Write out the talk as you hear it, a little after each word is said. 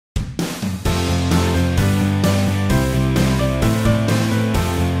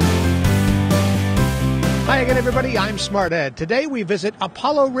Hi again, everybody. I'm Smart Ed. Today we visit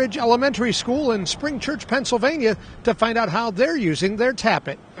Apollo Ridge Elementary School in Spring Church, Pennsylvania to find out how they're using their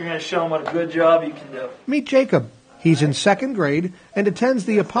Tappet. We're going to show them what a good job you can do. Meet Jacob. He's in second grade and attends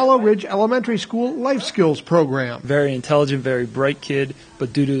the Apollo Ridge Elementary School Life Skills program. Very intelligent, very bright kid,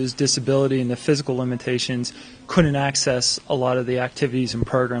 but due to his disability and the physical limitations, couldn't access a lot of the activities and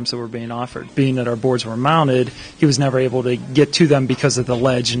programs that were being offered. Being that our boards were mounted, he was never able to get to them because of the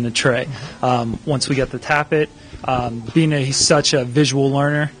ledge in the tray. Once we got the Tappet, being he's such a visual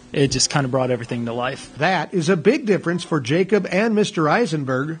learner, it just kind of brought everything to life. That is a big difference for Jacob and Mr.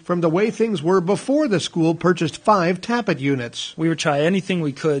 Eisenberg from the way things were before the school purchased 5 Tappet units. We would try anything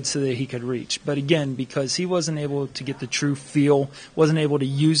we could so that he could reach. But again, because he wasn't able to get the true feel, wasn't able to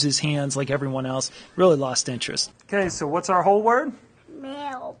use his hands like everyone else, really lost interest. Okay, so what's our whole word?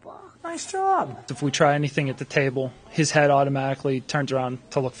 Mailbox. Nice job. If we try anything at the table, his head automatically turns around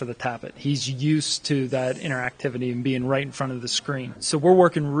to look for the Tappet. He's used to that interactivity and being right in front of the screen. So we're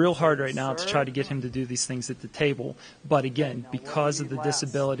working real hard right now to try to get him to do these things at the table. But again, because of the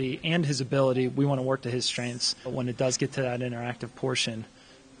disability and his ability, we want to work to his strengths. But when it does get to that interactive portion,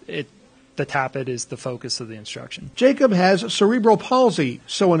 the Tappet is the focus of the instruction. Jacob has cerebral palsy,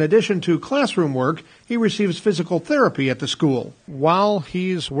 so in addition to classroom work, he receives physical therapy at the school. While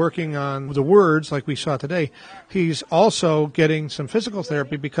he's working on the words, like we saw today, he's also getting some physical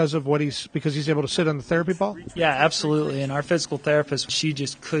therapy because he's able to sit on the therapy ball? Yeah, absolutely. And our physical therapist, she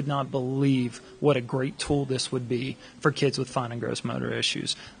just could not believe what a great tool this would be for kids with fine and gross motor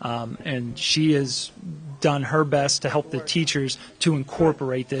issues. And she has done her best to help the teachers to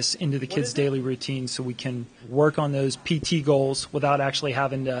incorporate this into the kids' daily routine so we can work on those PT goals without actually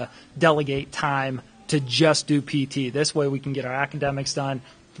having to delegate time to just do PT. This way we can get our academics done,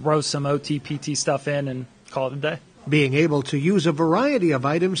 throw some OT, PT stuff in, and call it a day. Being able to use a variety of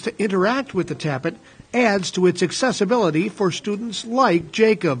items to interact with the Tappet adds to its accessibility for students like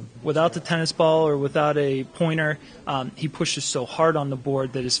Jacob. Without the tennis ball or without a pointer, he pushes so hard on the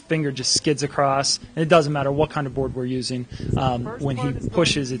board that his finger just skids across. And it doesn't matter what kind of board we're using. When he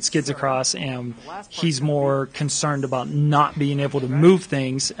pushes, it skids across, and he's more concerned about not being able to move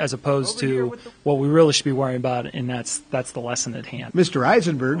things as opposed to what we really should be worrying about, and that's the lesson at hand. Mr.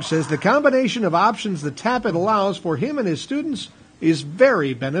 Eisenberg says the combination of options the Tappet allows for him and his students is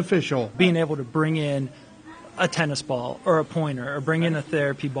very beneficial. Being able to bring in a tennis ball or a pointer or bring in a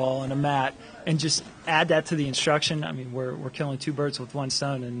therapy ball and a mat and just add that to the instruction, I mean, we're killing 2 birds with 1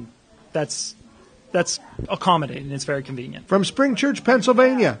 stone, and that's accommodating. It's very convenient. From Spring Church,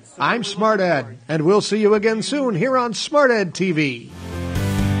 Pennsylvania, I'm Smart Ed, and we'll see you again soon here on Smart Ed TV.